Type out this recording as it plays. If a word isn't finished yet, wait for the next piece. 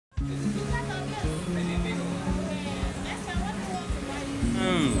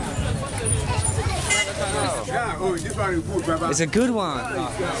It's a good one.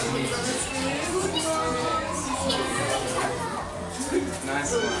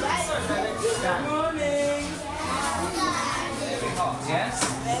 Nice one. Good morning. Yes?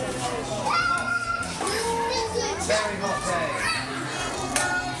 Very hot day.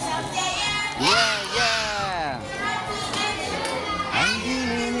 Yeah, yeah.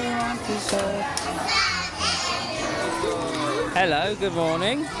 Hello, good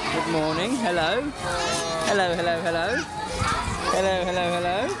morning. Good morning. Hello. Hello, hello, hello. Hello, hello,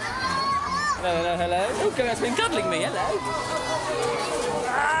 hello. Hello, hello, hello. Oh, girl's been cuddling me. Hello.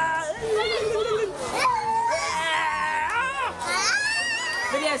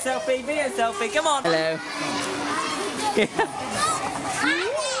 Video selfie, video selfie. Come on. Hello.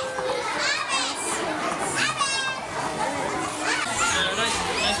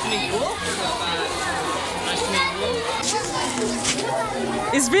 Nice to meet you all. Nice to meet you all.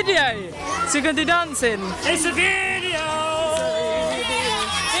 It's video! So you're going to do dancing? It's a video!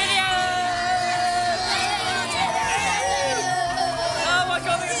 Video! Oh my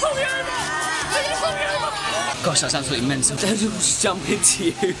god, they're going to pull me over! They're going to pull me over! Gosh, that's absolutely mental. They'll just jump into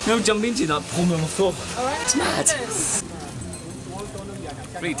you. They'll jump into you like pull me on the floor. It's mad.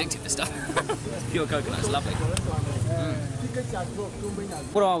 Really addictive, this stuff. Pure coconut, it's lovely.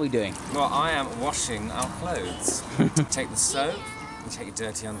 What are we doing? Well, I am washing our clothes. Take the soap, you take your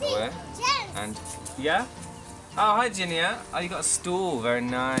dirty underwear, and yeah? Oh, hi Junior. Oh, you got a stool, very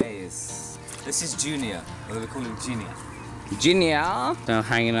nice. This is Junior, or we call him Junior. Junior. Now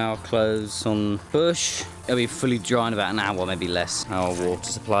hanging our clothes on bush. It'll be fully dry in about an hour, maybe less. Our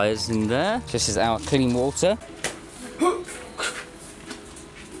water supply is in there. This is our clean water.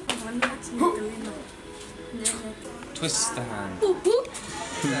 Twist the hand.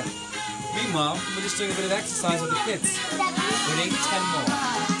 Meanwhile, we're just doing a bit of exercise with the kids. We need 10 more.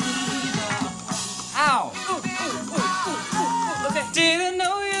 Ow! Okay. Didn't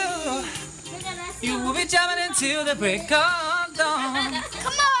know you will be jumping into the break of dawn.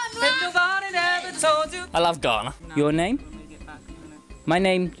 Come on, But nobody ever told you. I love Ghana. Your name? My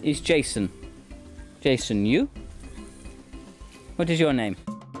name is Jason. Jason, you? What is your name?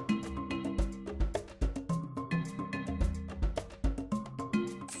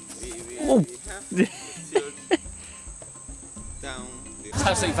 Oh. It's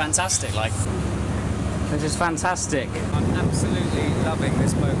absolutely fantastic, like. This is fantastic. I'm absolutely loving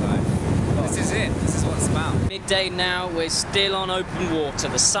this boat life. This is it. This is what it's about. Midday now, we're still on open water.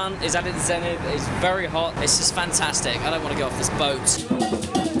 The sun is at its zenith, it's very hot. It's just fantastic. I don't want to get off this boat.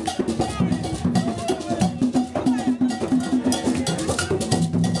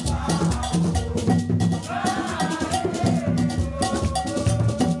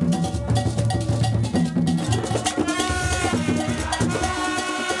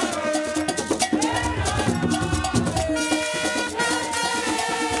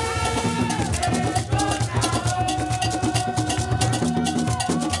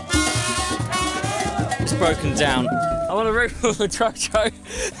 Broken down. I want to rip off the truck.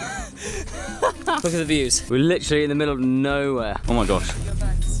 Look at the views. We're literally in the middle of nowhere. Oh my gosh.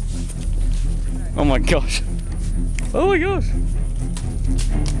 Oh my gosh. Oh my gosh.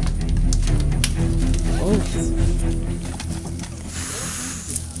 Oh.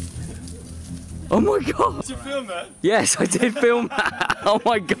 Oh my god. Did you film that? Yes, I did film that. Oh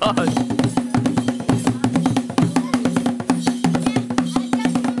my god.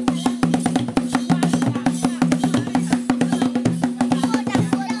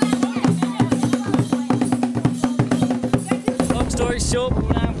 Short, we're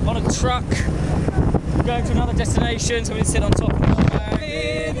now on a truck. We're going to another destination, so we can sit on top of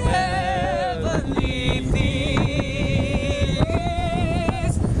it. In heavenly peace,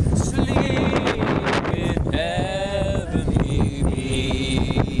 sleep in heavenly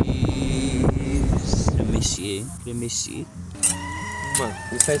peace. I miss you. I miss you. Come on,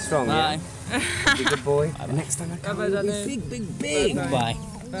 you stay strong, Bye. Yeah? Be a good boy. And next time I come, you'll be big. Bye.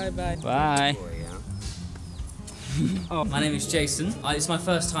 Bye. Bye. Bye. Oh, my name is Jason. It's my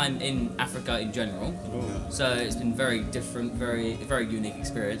first time in Africa in general, so it's been very different, very unique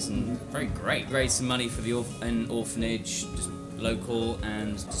experience, and very great. Raised some money for the orphanage, just local,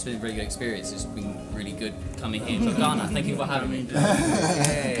 and it's been a really good experience. It's been really good coming here to Ghana. Thank you for having me.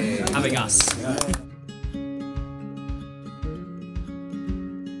 Having us.